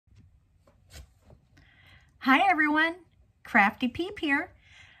Hi everyone, Crafty Peep here.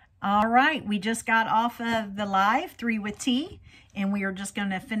 All right, we just got off of the live 3 with T, and we are just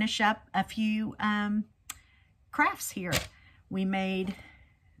going to finish up a few crafts here. We made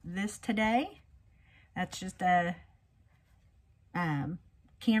this today. That's just a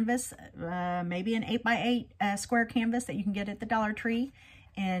canvas, maybe an 8x8 square canvas that you can get at the Dollar Tree.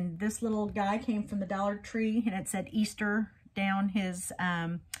 And this little guy came from the Dollar Tree, and it said Easter down his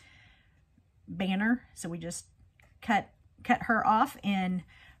banner. So we just cut her off and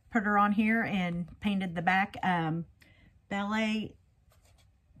put her on here and painted the back ballet.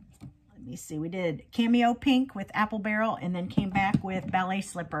 Let me see, we did cameo pink with apple barrel and then came back with ballet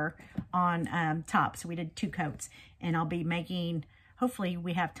slipper on top. So we did 2 coats, and I'll be making, hopefully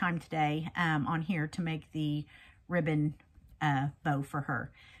we have time today on here to make the ribbon bow for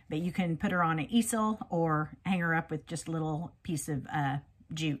her. But you can put her on an easel or hang her up with just a little piece of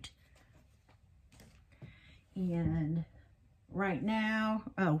jute. And right now,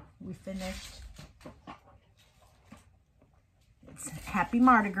 oh, we finished. It's Happy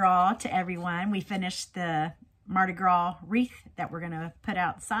Mardi Gras to everyone. We finished the Mardi Gras wreath that we're going to put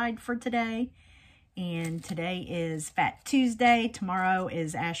outside for today. And today is Fat Tuesday. Tomorrow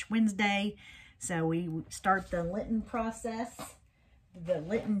is Ash Wednesday. So we start the litten process, the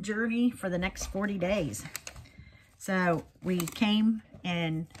litten journey for the next 40 days. So we came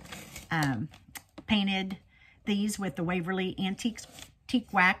and painted these with the Waverly Antique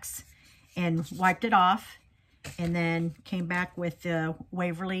Wax and wiped it off, and then came back with the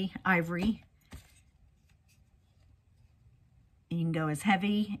Waverly Ivory. And you can go as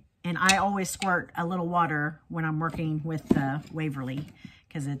heavy, and I always squirt a little water when I'm working with the Waverly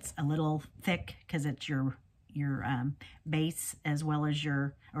because it's a little thick, because it's your base as well as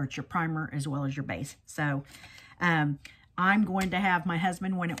your, or it's your primer as well as your base. So I'm going to have my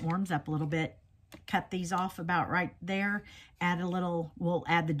husband, when it warms up a little bit, cut these off about right there, add a little, we'll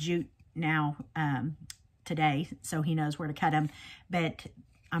add the jute now today so he knows where to cut them, but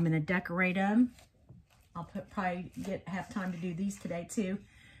I'm going to decorate them. I'll probably have time to do these today too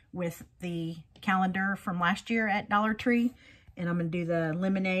with the calendar from last year at Dollar Tree, and I'm going to do the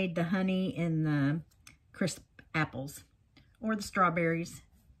lemonade, the honey, and the crisp apples or the strawberries.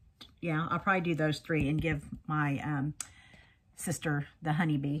 Yeah, I'll probably do those 3 and give my sister the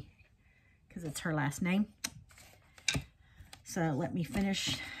honeybee because it's her last name. So let me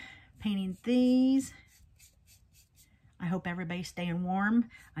finish painting these. I hope everybody's staying warm.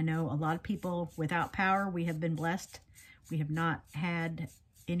 I know a lot of people without power. We have been blessed. We have not had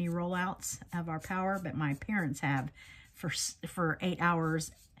any rollouts of our power, but my parents have for 8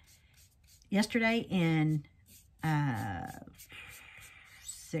 hours yesterday and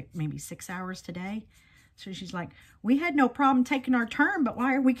maybe 6 hours today. So she's like, we had no problem taking our turn, but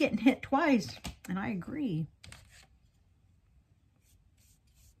why are we getting hit twice? And I agree.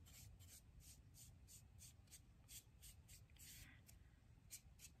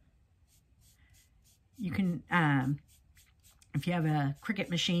 You can, if you have a Cricut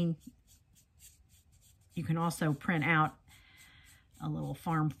machine, you can also print out a little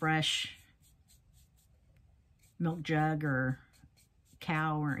Farm Fresh milk jug or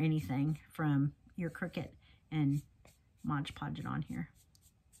cow or anything from your Cricut and Mod Podge it on here.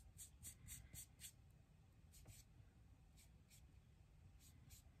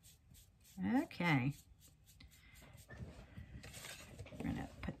 Okay. We're going to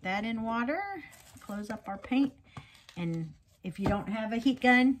put that in water, close up our paint, and if you don't have a heat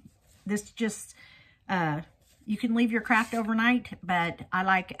gun, this just, you can leave your craft overnight, but I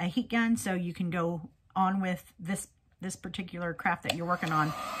like a heat gun so you can go on with this particular craft that you're working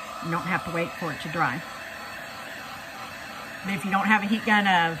on. You don't have to wait for it to dry. But if you don't have a heat gun,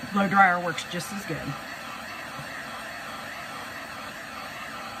 a blow dryer works just as good.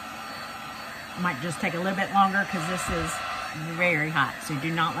 Might just take a little bit longer because this is very hot. So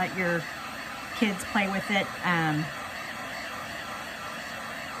do not let your kids play with it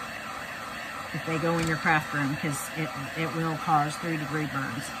if they go in your craft room, because it will cause 3-degree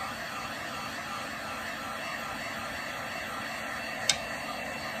burns.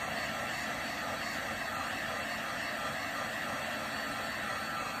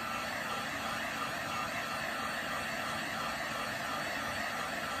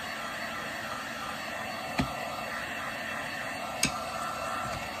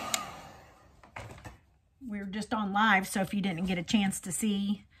 We're just on live, so if you didn't get a chance to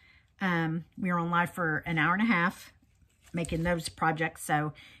see, we were on live for an hour and a half making those projects.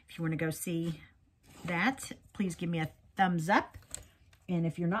 So if you want to go see that, please give me a thumbs up. And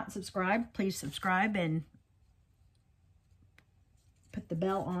if you're not subscribed, please subscribe and put the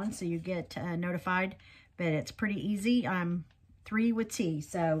bell on so you get notified. but it's pretty easy. I'm 3 with T,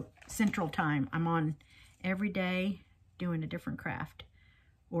 so Central Time. I'm on every day doing a different craft,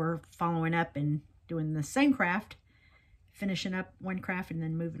 or following up and doing the same craft, finishing up one craft and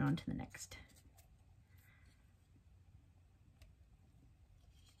then moving on to the next.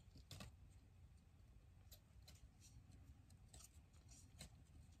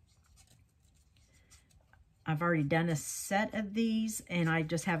 I've already done a set of these, and I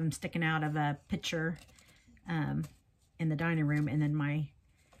just have them sticking out of a picture in the dining room. And then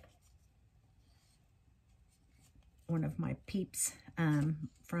one of my peeps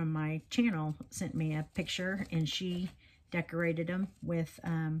from my channel sent me a picture, and she decorated them with,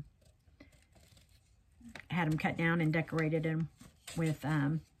 had them cut down and decorated them with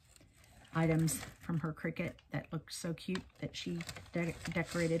items from her Cricut that looked so cute that she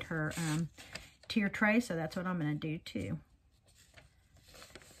decorated her tier tray. So that's what I'm going to do too.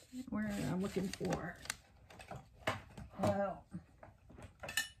 Where I'm looking for, well,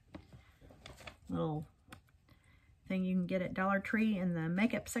 little thing you can get at Dollar Tree in the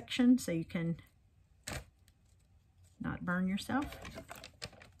makeup section so you can not burn yourself.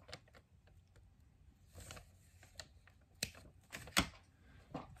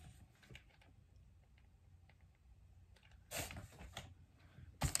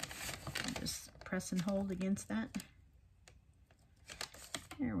 Just press and hold against that.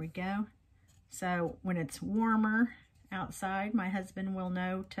 There we go. So when it's warmer outside, my husband will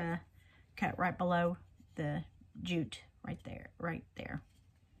know to cut right below the jute, right there, right there.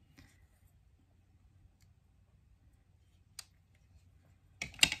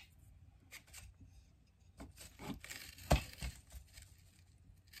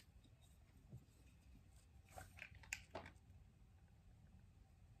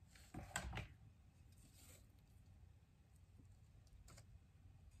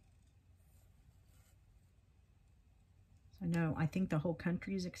 I think the whole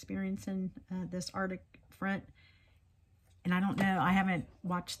country is experiencing this Arctic front. And I don't know, I haven't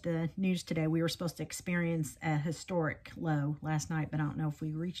watched the news today. We were supposed to experience a historic low last night, but I don't know if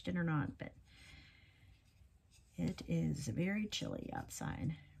we reached it or not. But it is very chilly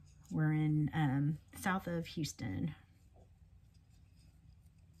outside. We're in south of Houston.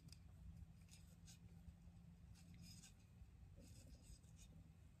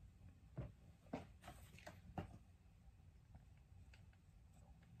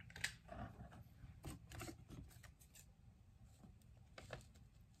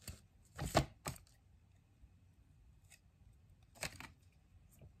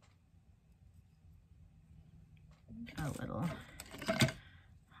 A little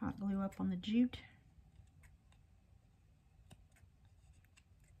hot glue up on the jute.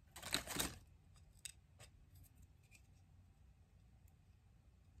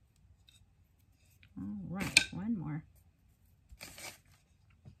 All right, one more.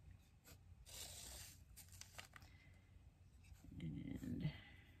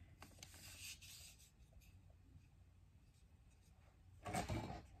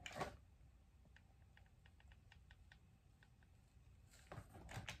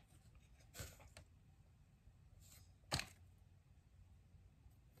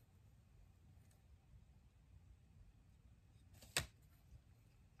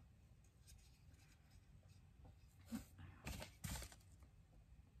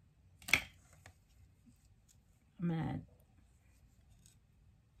 And I'm gonna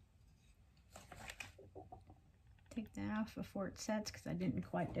take that off before it sets because I didn't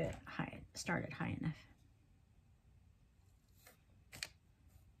quite do it high, start it high enough.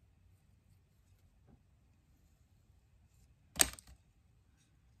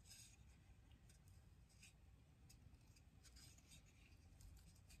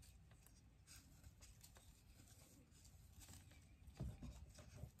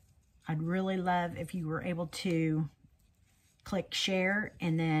 I'd really love if you were able to click share,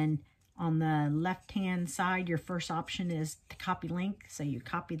 and then on the left hand side your first option is to copy link. So you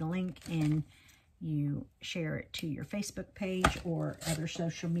copy the link and you share it to your Facebook page or other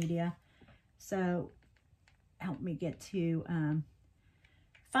social media. So help me get to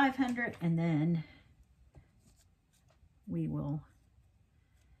 500, and then we will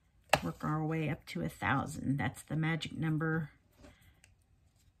work our way up to 1,000. That's the magic number.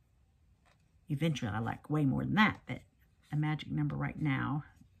 Eventually, I like way more than that, but a magic number right now,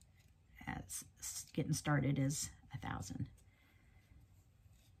 as getting started, is 1,000.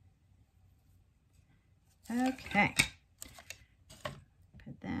 Okay,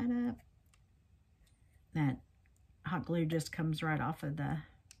 put that up. That hot glue just comes right off of the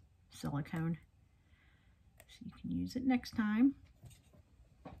silicone, so you can use it next time.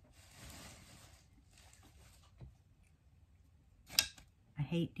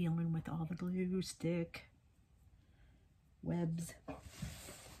 hate dealing with all the glue stick webs.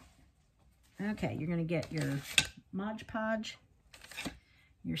 Okay, you're going to get your Mod Podge,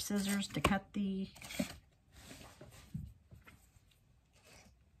 your scissors to cut the...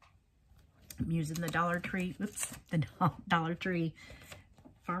 I'm using the Dollar Tree, oops, the Dollar Tree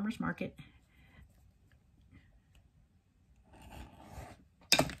Farmer's Market.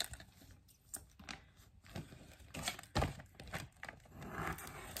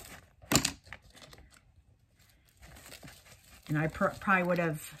 And I probably would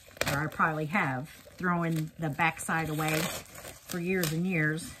have, or I probably have, thrown the backside away for years and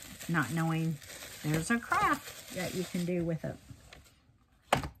years, not knowing there's a craft that you can do with it.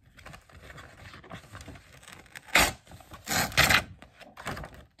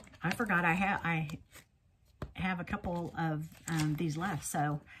 I forgot I have a couple of these left,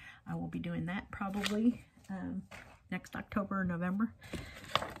 so I will be doing that probably next October or November.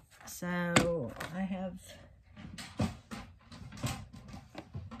 So I have...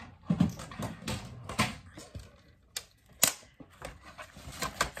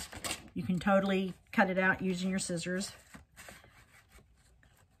 You can totally cut it out using your scissors,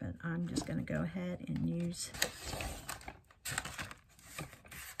 but I'm just going to go ahead and use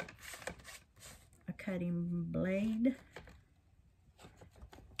a cutting blade.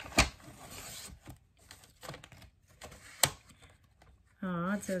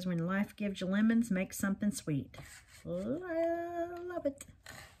 Oh, it says, when life gives you lemons, make something sweet. Oh, I love it.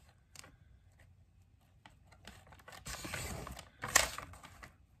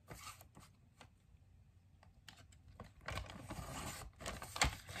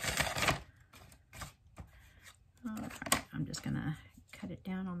 I'm just going to cut it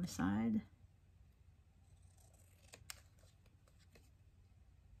down on the side.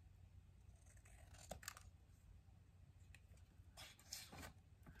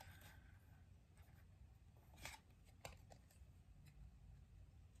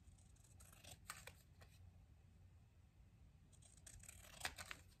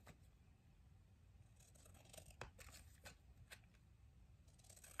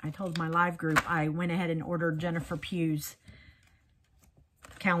 I told my live group I went ahead and ordered Jennifer Pugh's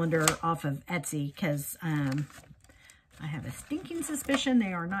calendar off of Etsy because I have a stinking suspicion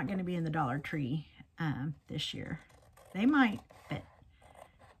they are not going to be in the Dollar Tree this year. They might, but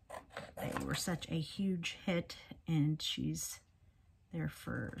they were such a huge hit, and she's there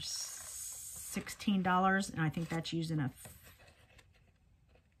for $16, and I think that's using a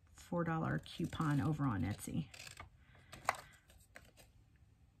 $4 coupon over on Etsy.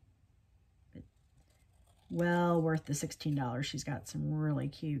 Well worth the $16. She's got some really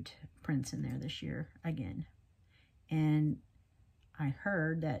cute prints in there this year again. And I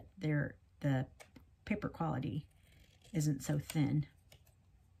heard that the paper quality isn't so thin.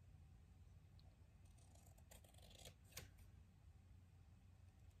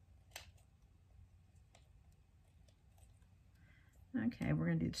 Okay, we're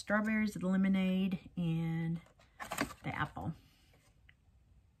going to do the strawberries, the lemonade, and the apple.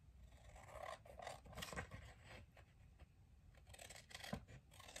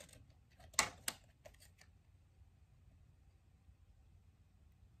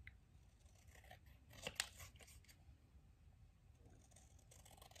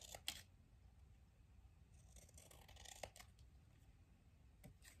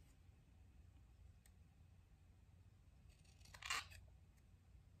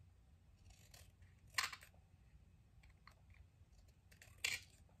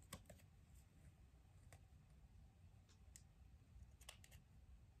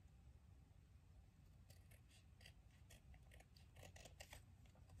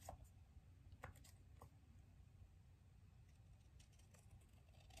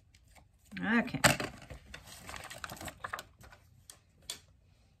 Okay. I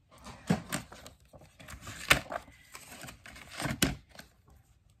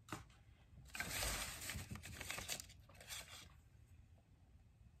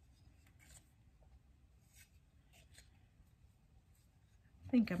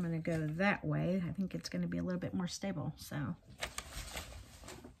think I'm going to go that way. I think it's going to be a little bit more stable, so.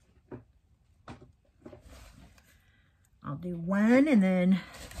 I'll do one and then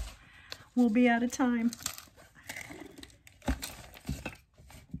we'll be out of time.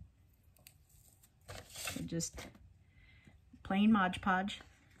 So just plain Mod Podge.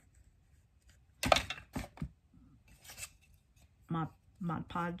 Mod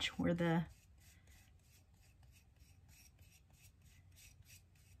Podge where the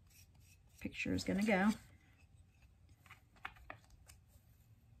picture is going to go.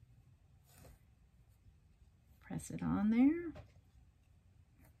 Press it on there.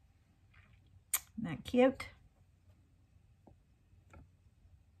 that cute?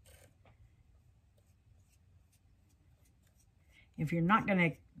 If you're not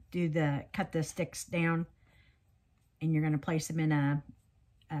going to cut the sticks down and you're going to place them in a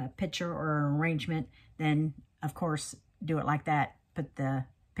picture or an arrangement, then of course do it like that. Put the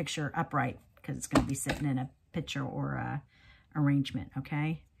picture upright because it's going to be sitting in a picture or a arrangement,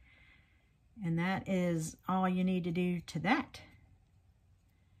 okay? And that is all you need to do to that.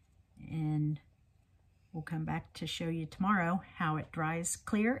 And we'll come back to show you tomorrow how it dries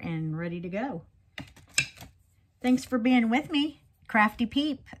clear and ready to go. Thanks for being with me. Crafty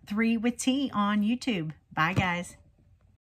Peep 3 with T on YouTube. Bye, guys.